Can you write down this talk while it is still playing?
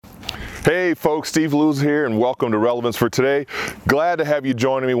Hey folks, Steve Luz here and welcome to Relevance for Today. Glad to have you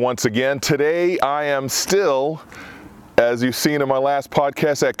joining me once again. Today I am still, as you've seen in my last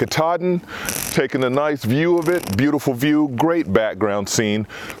podcast, at Katahdin, taking a nice view of it. Beautiful view, great background scene.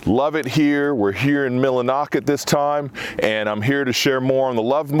 Love it here. We're here in Millinocket this time, and I'm here to share more on the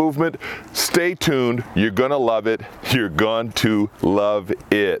love movement. Stay tuned. You're gonna love it. You're going to love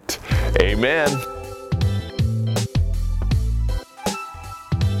it. Amen.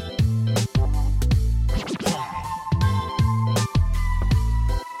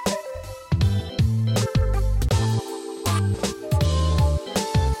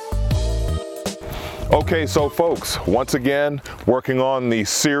 Okay, so folks, once again, working on the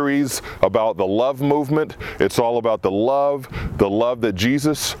series about the love movement. It's all about the love that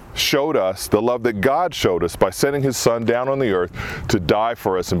Jesus showed us, the love that God showed us by sending his son down on the earth to die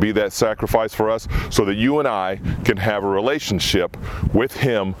for us and be that sacrifice for us so that you and I can have a relationship with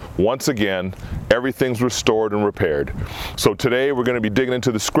him once again. Everything's restored and repaired. So today we're going to be digging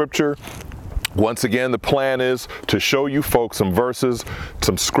into the scripture. Once again, the plan is to show you folks some verses,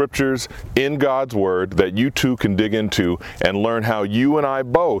 some scriptures in God's Word that you too can dig into and learn how you and I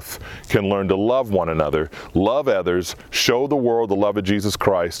both can learn to love one another, love others, show the world the love of Jesus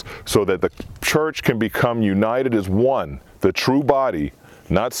Christ so that the church can become united as one, the true body,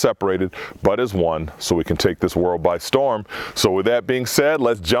 not separated, but as one, so we can take this world by storm. So with that being said,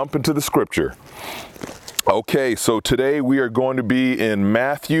 let's jump into the scripture. Okay, so today we are going to be in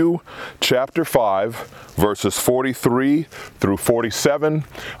Matthew chapter 5, verses 43 through 47.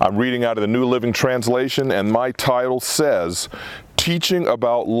 I'm reading out of the New Living Translation, and my title says, Teaching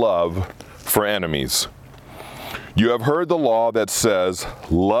About Love for Enemies. You have heard the law that says,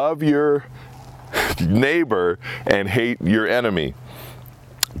 love your neighbor and hate your enemy.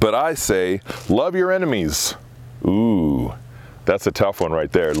 But I say, love your enemies. Ooh, that's a tough one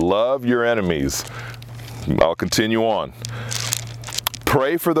right there. Love your enemies. I'll continue on.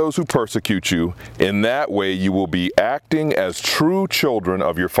 Pray for those who persecute you. In that way you will be acting as true children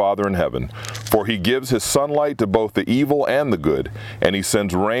of your Father in heaven. For he gives his sunlight to both the evil and the good, and he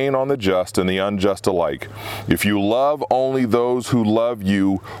sends rain on the just and the unjust alike. If you love only those who love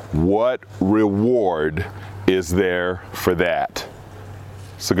you, what reward is there for that?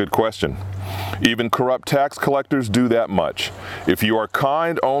 It's a good question. Even corrupt tax collectors do that much. If you are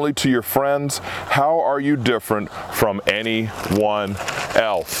kind only to your friends, how are you different from anyone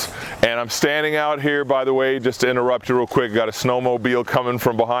else? And I'm standing out here, by the way, just to interrupt you real quick, got a snowmobile coming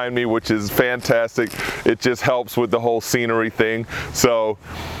from behind me, which is fantastic. It just helps with the whole scenery thing. So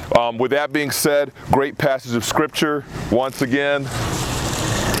with that being said, great passage of scripture. Once again,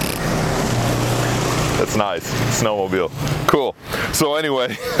 that's nice, snowmobile, cool. So anyway,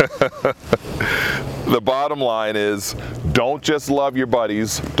 the bottom line is, don't just love your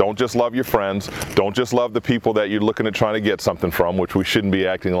buddies, don't just love your friends, don't just love the people that you're looking at trying to get something from, which we shouldn't be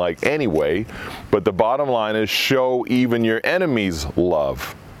acting like anyway, but the bottom line is show even your enemies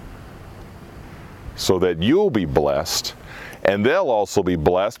love so that you'll be blessed. And they'll also be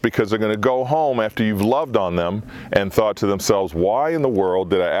blessed because they're going to go home after you've loved on them and thought to themselves, why in the world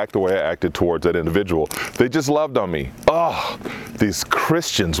did I act the way I acted towards that individual? They just loved on me. Oh, these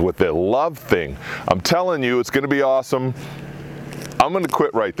Christians with their love thing. I'm telling you, it's going to be awesome. I'm going to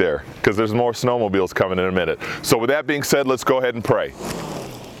quit right there because there's more snowmobiles coming in a minute. So with that being said, let's go ahead and pray.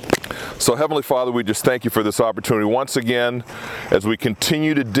 So Heavenly Father, we just thank you for this opportunity once again as we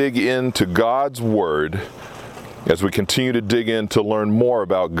continue to dig into God's Word. As we continue to dig in to learn more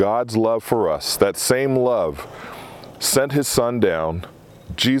about God's love for us, that same love sent his son down.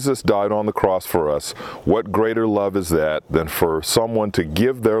 Jesus died on the cross for us. What greater love is that than for someone to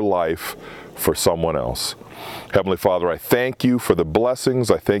give their life for someone else? Heavenly Father, I thank you for the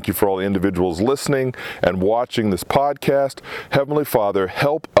blessings. I thank you for all the individuals listening and watching this podcast. Heavenly Father,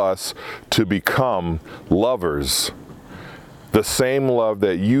 help us to become lovers. The same love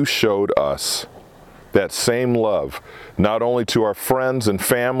that you showed us. That same love, not only to our friends and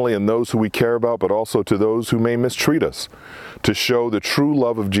family and those who we care about, but also to those who may mistreat us, to show the true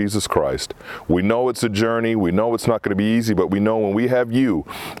love of Jesus Christ. We know it's a journey. We know it's not going to be easy, but we know when we have you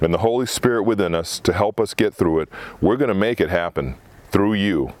and the Holy Spirit within us to help us get through it, we're going to make it happen through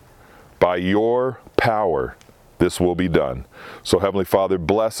you. By your power, this will be done. So Heavenly Father,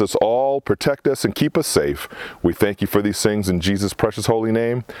 bless us all, protect us, and keep us safe. We thank you for these things in Jesus' precious holy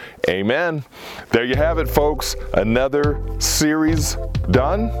name. Amen. There you have it, folks. Another series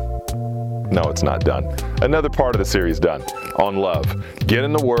done. No, it's not done. Another part of the series done on love. Get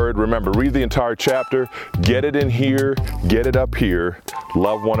in the Word. Remember, read the entire chapter. Get it in here. Get it up here.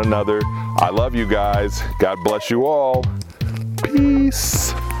 Love one another. I love you guys. God bless you all.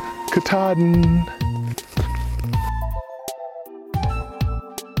 Peace. Katahdin.